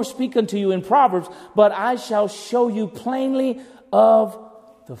no more speak unto you in proverbs, but I shall show you plainly of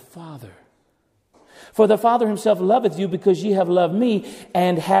the Father. For the Father himself loveth you, because ye have loved me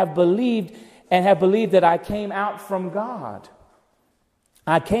and have believed that I came out from God.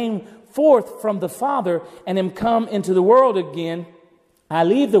 I came forth from the Father and am come into the world again. I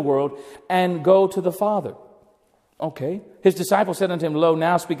leave the world and go to the Father. Okay. His disciples said unto him, Lo,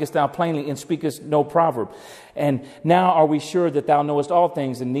 now speakest thou plainly, and speakest no proverb. And now are we sure that thou knowest all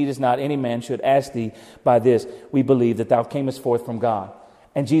things, and needest not any man should ask thee by this. We believe that thou camest forth from God.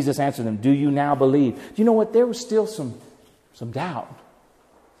 And Jesus answered them, Do you now believe? Do you know what? There was still some doubt.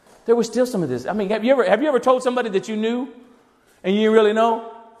 There was still some of this. I mean, have you ever told somebody that you knew and you didn't really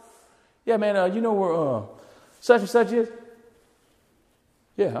know? Yeah, man, you know where such and such is?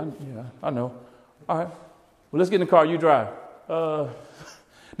 Yeah, I know. All right. Well, let's get in the car. You drive.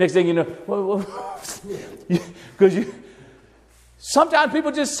 Next thing you know, because sometimes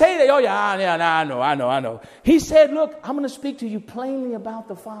people just say that. Oh, I know. He said, look, I'm going to speak to you plainly about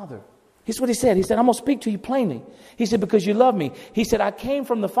the Father. Here's what he said. He said, I'm going to speak to you plainly. He said, because you love me. He said, I came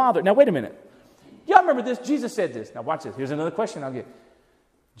from the Father. Now, wait a minute. Y'all remember this? Jesus said this. Now, watch this. Here's another question I'll get.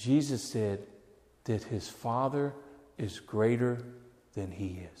 Jesus said that his Father is greater than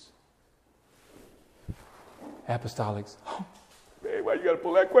he is. Apostolics. Oh, man, why you got to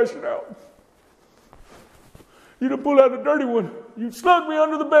pull that question out? You done pull out the dirty one. You slugged me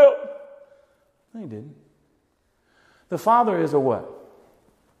under the belt. No, he didn't. The Father is a what?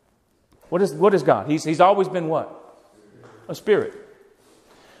 What is God? He's always been what? A spirit.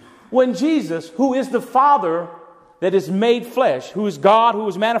 When Jesus, who is the Father that is made flesh, who is God, who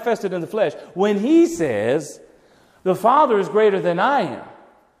is manifested in the flesh, when he says, the Father is greater than I am,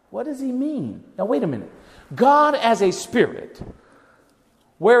 what does he mean? Now, wait a minute. God as a spirit,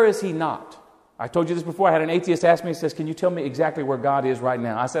 where is he not? I told you this before. I had an atheist ask me, he says, can you tell me exactly where God is right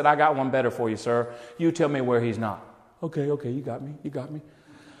now? I said, I got one better for you, sir. You tell me where he's not. Okay, you got me.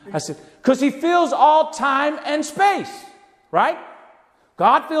 I said, because he fills all time and space, right?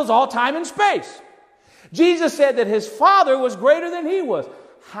 God fills all time and space. Jesus said that his Father was greater than he was.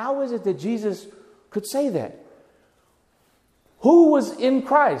 How is it that Jesus could say that? Who was in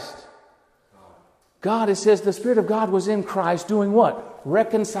Christ? God, it says the Spirit of God was in Christ doing what?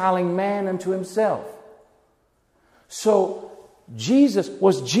 Reconciling man unto himself. So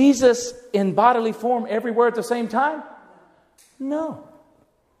was Jesus in bodily form everywhere at the same time? No.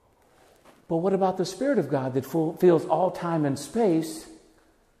 But what about the Spirit of God that fills all time and space?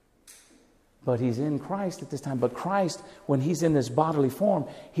 But he's in Christ at this time. But Christ, when he's in this bodily form,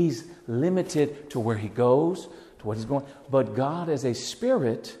 he's limited to where he goes, to what he's going. But God as a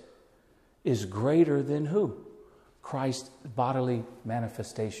spirit is greater than who? Christ's bodily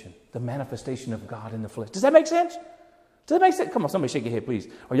manifestation. The manifestation of God in the flesh. Does that make sense? Does that make sense? Come on, somebody shake your head, please.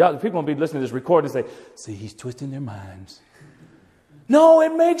 Or y'all, people will be listening to this record and say, see, he's twisting their minds. No,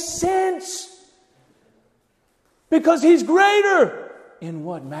 it makes sense. Because he's greater. In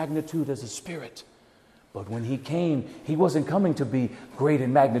what magnitude as a spirit? But when he came, he wasn't coming to be great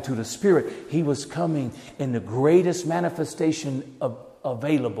in magnitude of spirit. He was coming in the greatest manifestation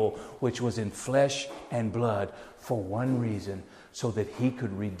available, which was in flesh and blood, for one reason, so that he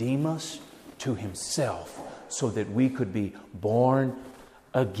could redeem us to himself, so that we could be born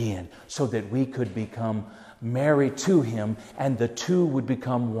again, so that we could become married to him, and the two would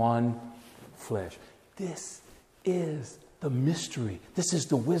become one flesh. This is the mystery. This is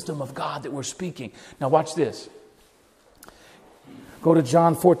the wisdom of God that we're speaking. Now watch this. Go to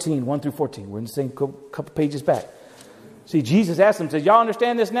John 14, 1 through 14. We're in the same couple pages back. See, Jesus asked them, says, y'all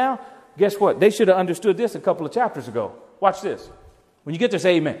understand this now? Guess what? They should have understood this a couple of chapters ago. Watch this. When you get there,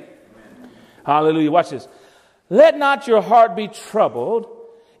 say amen. Amen. Hallelujah. Watch this. Let not your heart be troubled.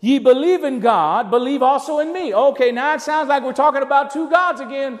 Ye believe in God, believe also in me. Okay, now it sounds like we're talking about two gods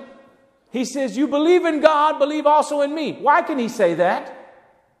again. He says, you believe in God, believe also in me. Why can he say that?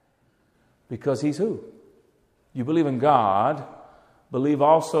 Because he's who? You believe in God, believe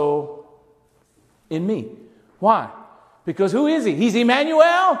also in me. Why? Because who is he? He's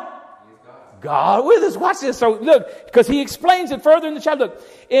Emmanuel. God with us. Watch this. So look, because he explains it further in the chapter. Look,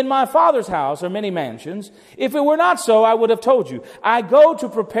 in my Father's house are many mansions. If it were not so, I would have told you. I go to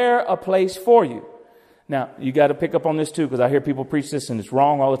prepare a place for you. Now, you got to pick up on this too, because I hear people preach this and it's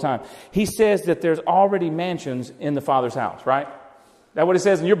wrong all the time. He says that there's already mansions in the Father's house, right? That's what it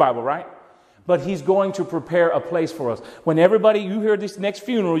says in your Bible, right? But he's going to prepare a place for us. When everybody, you hear this next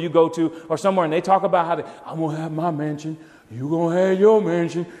funeral you go to or somewhere and they talk about how I'm going to have my mansion. You're going to have your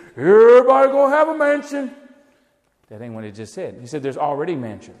mansion. Everybody going to have a mansion. That ain't what he just said. He said there's already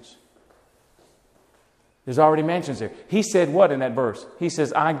mansions. There's already mansions there. He said what in that verse? He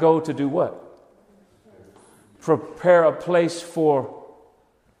says, I go to do what? Prepare a place for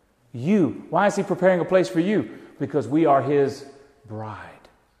you. Why is he preparing a place for you? Because we are his bride.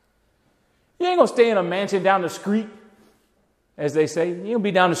 You ain't going to stay in a mansion down the street, as they say. You ain't going to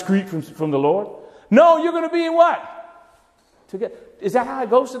be down the street from the Lord. No, you're going to be in what? Is that how it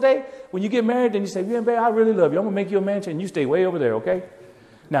goes today? When you get married, then you say, yeah, babe, I really love you. I'm going to make you a mansion. And you stay way over there, okay?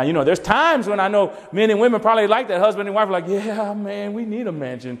 Now, you know, there's times when I know men and women probably like that. Husband and wife are like, yeah, man, we need a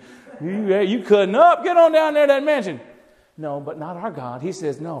mansion. You cutting up. Get on down there to that mansion. No, but not our God. He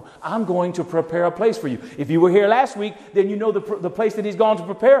says, no, I'm going to prepare a place for you. If you were here last week, then you know the place that he's gone to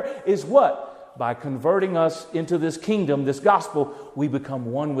prepare is what? By converting us into this kingdom, this gospel, we become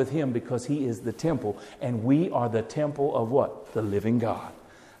one with him because he is the temple. And we are the temple of what? The living God.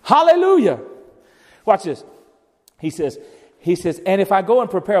 Hallelujah. Watch this. He says, and if I go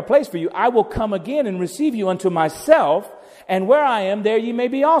and prepare a place for you, I will come again and receive you unto myself. And where I am, there ye may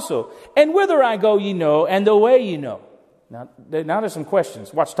be also. And whither I go ye know, and the way ye know. Now there's some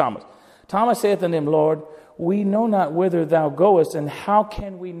questions. Watch Thomas. Thomas saith unto him, Lord, we know not whither thou goest, and how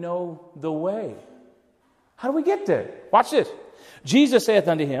can we know the way? How do we get there? Watch this. Jesus saith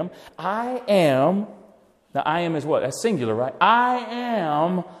unto him, I am. Now I am is what? That's singular, right? I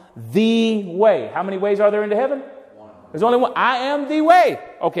am the way. How many ways are there into heaven? One. There's only one. I am the way.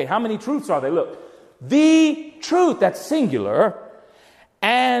 Okay, how many truths are there? Look. The truth, that's singular,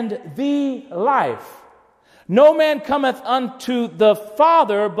 and the life. No man cometh unto the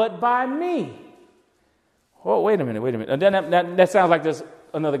Father but by me. Oh, wait a minute. And then that sounds like there's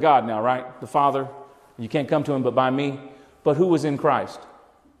another God now, right? The Father. You can't come to him but by me. But who was in Christ?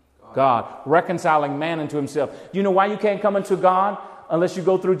 God. Reconciling man unto himself. Do you know why you can't come unto God unless you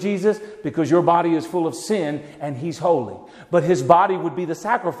go through Jesus? Because your body is full of sin and he's holy. But his body would be the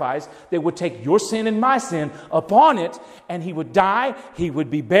sacrifice that would take your sin and my sin upon it, and he would die, he would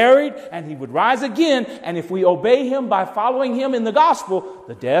be buried, and he would rise again. And if we obey him by following him in the gospel,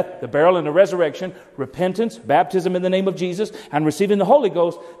 the death, the burial, and the resurrection, repentance, baptism in the name of Jesus, and receiving the Holy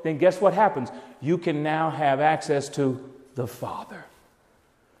Ghost, then guess what happens? You can now have access to the Father.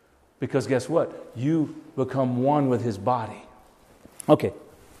 Because guess what? You become one with his body. Okay,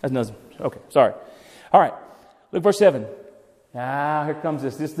 that's nothing. Okay, sorry. All right, look verse 7. Here comes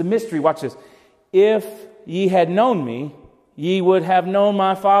this. This is the mystery. Watch this. If ye had known me, ye would have known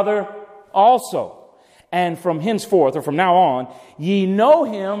my Father also. And from henceforth, or from now on, ye know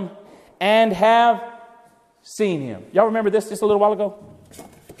him and have seen him. Y'all remember this just a little while ago?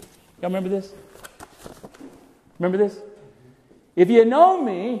 Y'all remember this? Remember this? If ye had known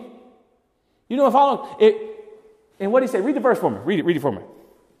me, you know, follow it. And what did he say? Read the verse for me. Read it for me.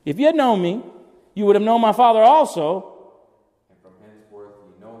 If you had known me, you would have known my Father also. And from henceforth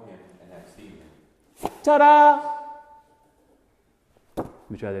you know him and have seen him. Ta-da!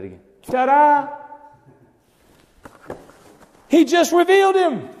 Let me try that again. Ta-da! He just revealed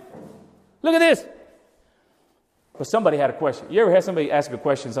him. Look at this. But somebody had a question. You ever had somebody ask a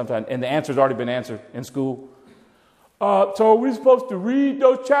question sometime and the answer's already been answered in school? So are we supposed to read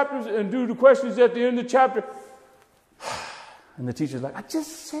those chapters and do the questions at the end of the chapter? And the teacher's like, I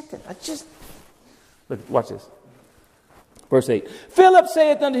just said that. Look, watch this. Verse 8. Philip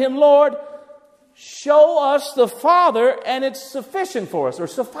saith unto him, Lord, show us the Father, and it's sufficient for us, or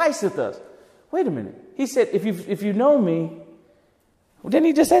sufficeth us. Wait a minute. He said, if you know me, didn't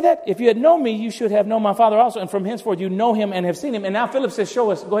he just say that? If you had known me, you should have known my Father also, and from henceforth you know him and have seen him. And now Philip says, go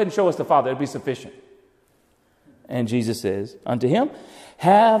ahead and show us the Father. It'll be sufficient. And Jesus says unto him,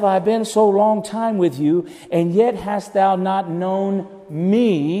 have I been so long time with you, and yet hast thou not known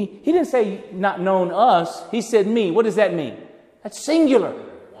me? He didn't say not known us. He said me. What does that mean? That's singular.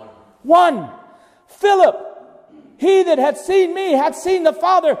 One. Philip, he that hath seen me hath seen the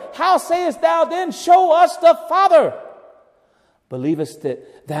Father. How sayest thou then, show us the Father? Believest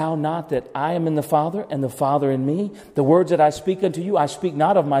that thou not that I am in the Father, and the Father in me? The words that I speak unto you, I speak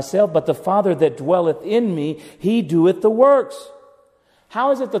not of myself, but the Father that dwelleth in me, he doeth the works.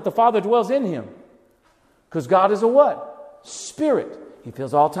 How is it that the Father dwells in him? Because God is a what? Spirit. He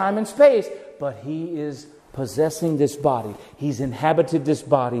fills all time and space, but he is possessing this body. He's inhabited this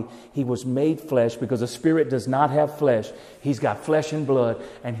body. He was made flesh because a spirit does not have flesh. He's got flesh and blood,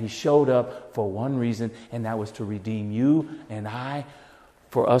 and he showed up for one reason, and that was to redeem you and I,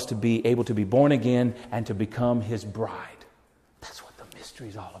 for us to be able to be born again and to become his bride. That's what the mystery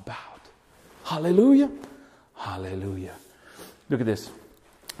is all about. Hallelujah. Hallelujah. Look at this.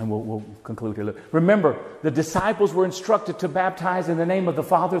 And we'll conclude here. Look. Remember, the disciples were instructed to baptize in the name of the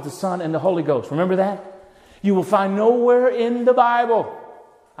Father, the Son, and the Holy Ghost. Remember that? You will find nowhere in the Bible,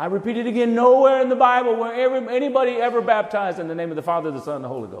 I repeat it again, nowhere in the Bible where anybody ever baptized in the name of the Father, the Son, and the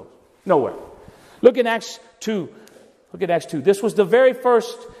Holy Ghost. Nowhere. Look at Acts 2. Look at Acts 2. This was the very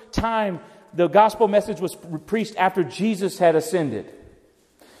first time the gospel message was preached after Jesus had ascended.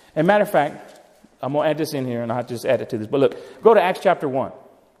 And matter of fact, I'm going to add this in here, and I'll just add it to this. But look, go to Acts chapter 1.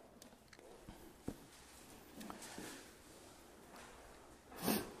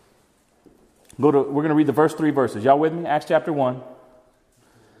 We're going to read the first 3 verses. Y'all with me? Acts chapter 1.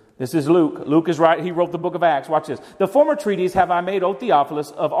 This is Luke. Luke is right. He wrote the book of Acts. Watch this. The former treatise have I made, O Theophilus,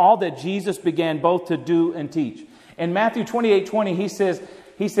 of all that Jesus began both to do and teach. In Matthew 28:20,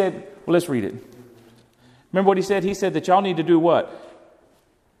 he said, well, let's read it. Remember what he said? He said that y'all need to do what?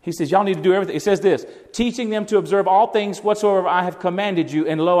 He says, y'all need to do everything. It says this, teaching them to observe all things whatsoever I have commanded you,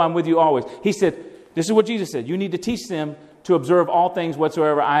 and lo, I'm with you always. He said, this is what Jesus said. You need to teach them to observe all things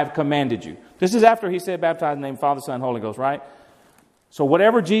whatsoever I have commanded you. This is after he said, baptize in the name of Father, Son, Holy Ghost, right? So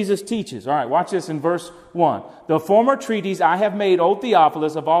whatever Jesus teaches. All right, watch this in verse 1. The former treatise I have made, O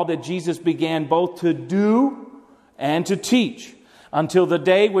Theophilus, of all that Jesus began both to do and to teach, until the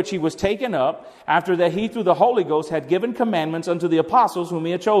day which he was taken up, after that he through the Holy Ghost had given commandments unto the apostles whom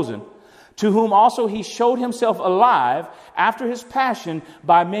he had chosen, to whom also he showed himself alive after his passion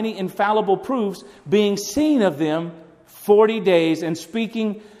by many infallible proofs, being seen of them 40 days, and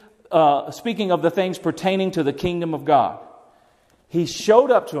speaking of the things pertaining to the kingdom of God. He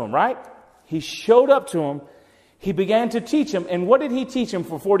showed up to him, right? He showed up to him. He began to teach him. And what did he teach him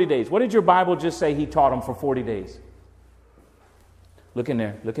for 40 days? What did your Bible just say he taught him for 40 days? Look in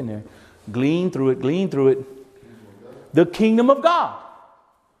there. Look in there. Glean through it. Glean through it. The kingdom of God.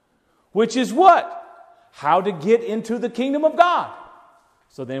 Which is what? How to get into the kingdom of God.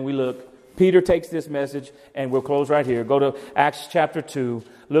 So then we look. Peter takes this message, and we'll close right here. Go to Acts chapter 2.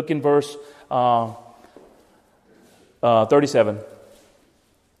 Look in verse 37.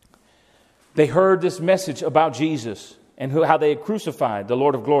 They heard this message about Jesus and how they had crucified the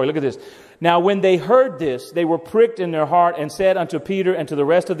Lord of glory. Look at this. Now, when they heard this, they were pricked in their heart and said unto Peter and to the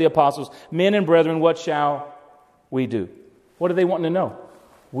rest of the apostles, men and brethren, what shall we do? What are they wanting to know?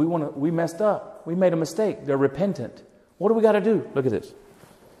 We messed up. We made a mistake. They're repentant. What do we got to do? Look at this.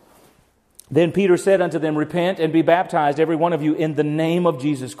 Then Peter said unto them, repent and be baptized, every one of you, in the name of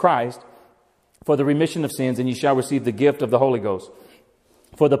Jesus Christ, for the remission of sins, and ye shall receive the gift of the Holy Ghost.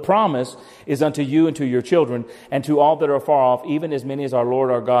 For the promise is unto you and to your children, and to all that are far off, even as many as our Lord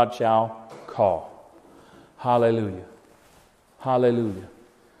our God shall call. Hallelujah. Hallelujah.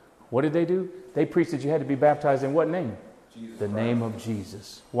 What did they do? They preached that you had to be baptized in what name? Jesus the Christ. Name of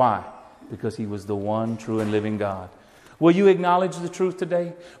Jesus. Why? Because he was the one true and living God. Will you acknowledge the truth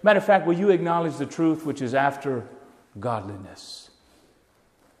today? Matter of fact, will you acknowledge the truth which is after godliness?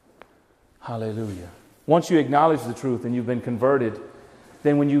 Hallelujah. Once you acknowledge the truth and you've been converted,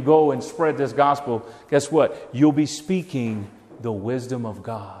 then when you go and spread this gospel, guess what? You'll be speaking the wisdom of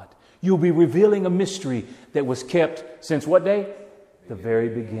God. You'll be revealing a mystery that was kept since what day? The very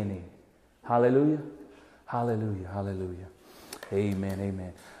beginning. Hallelujah. Hallelujah. Hallelujah. Amen.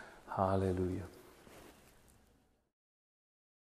 Amen. Hallelujah.